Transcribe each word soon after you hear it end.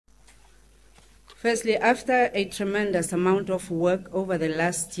Firstly, after a tremendous amount of work over the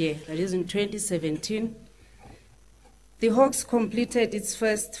last year, that is in 2017, the Hawks completed its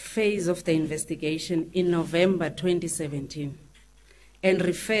first phase of the investigation in November 2017 and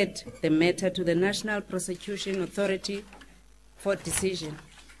referred the matter to the National Prosecution Authority for decision.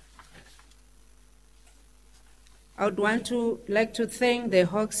 I would like to thank the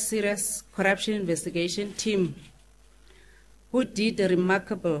Hawks Serious Corruption Investigation team, who did a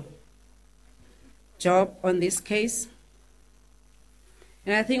remarkable job on this case.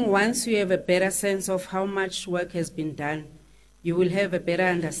 And I think once you have a better sense of how much work has been done, you will have a better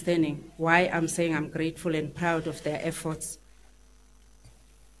understanding why I'm saying I'm grateful and proud of their efforts.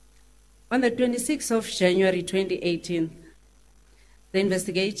 On the 26th of January 2018, the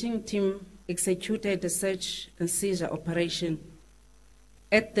investigating team executed a search and seizure operation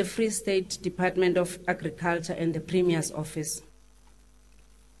at the Free State Department of Agriculture and the Premier's office.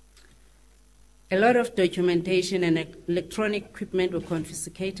 A lot of documentation and electronic equipment were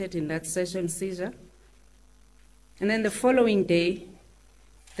confiscated in that search and seizure. And then the following day,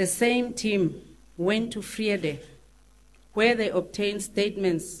 the same team went to Vrede, where they obtained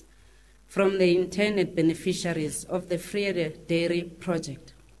statements from the intended beneficiaries of the Vrede dairy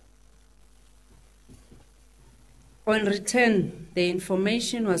project. On return, the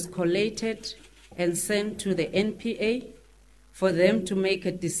information was collated and sent to the NPA for them to make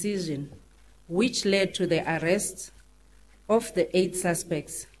a decision, which led to the arrest of the 8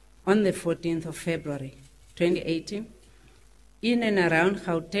 suspects on the 14th of February 2018 in and around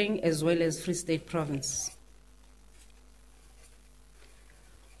Gauteng as well as Free State Province.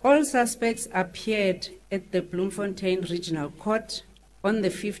 All suspects appeared at the Bloemfontein Regional Court on the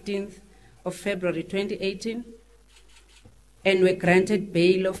 15th of February 2018 and were granted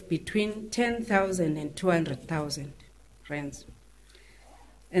bail of between 10,000 and 200,000 rands.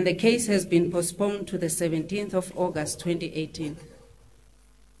 And the case has been postponed to the 17th of August 2018.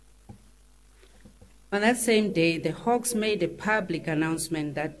 On that same day, the Hawks made a public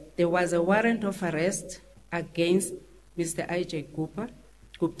announcement that there was a warrant of arrest against Mr. I.J. Gupta.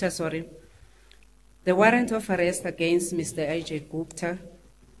 The warrant of arrest against Mr. I.J. Gupta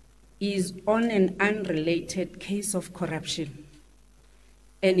is on an unrelated case of corruption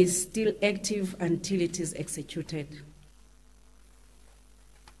and is still active until it is executed.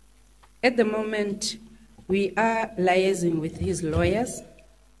 At the moment, we are liaising with his lawyers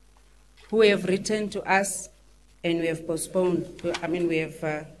who have written to us and we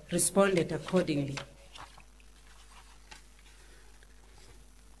have responded accordingly.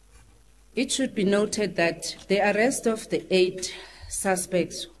 It should be noted that the arrest of the 8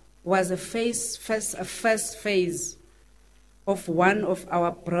 suspects was a first phase of one of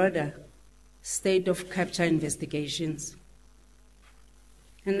our broader state of capture investigations.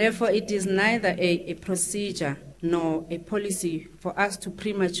 And therefore, it is neither a procedure nor a policy for us to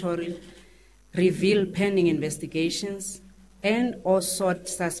prematurely reveal pending investigations and or sought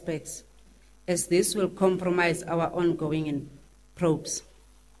suspects, as this will compromise our ongoing probes.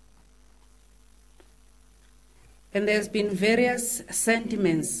 And there's been various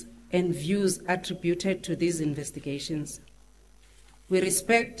sentiments and views attributed to these investigations. We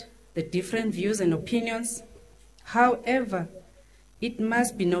respect the different views and opinions. However, it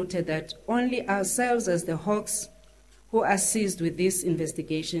must be noted that only ourselves as the Hawks who assist with this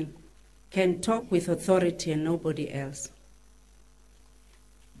investigation can talk with authority and nobody else.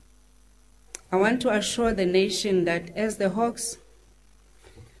 I want to assure the nation that as the Hawks,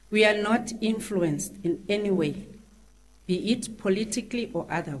 we are not influenced in any way, be it politically or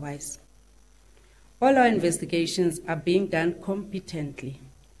otherwise. All our investigations are being done competently,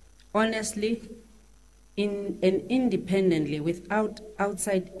 honestly, and independently, without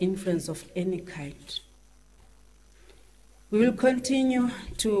outside influence of any kind. We will continue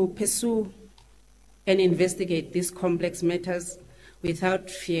to pursue and investigate these complex matters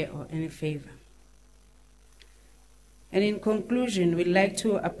without fear or any favor. And in conclusion, we'd like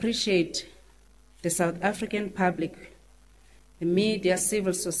to appreciate the South African public, the media,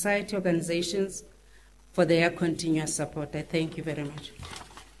 civil society organizations for their continuous support. I thank you very much.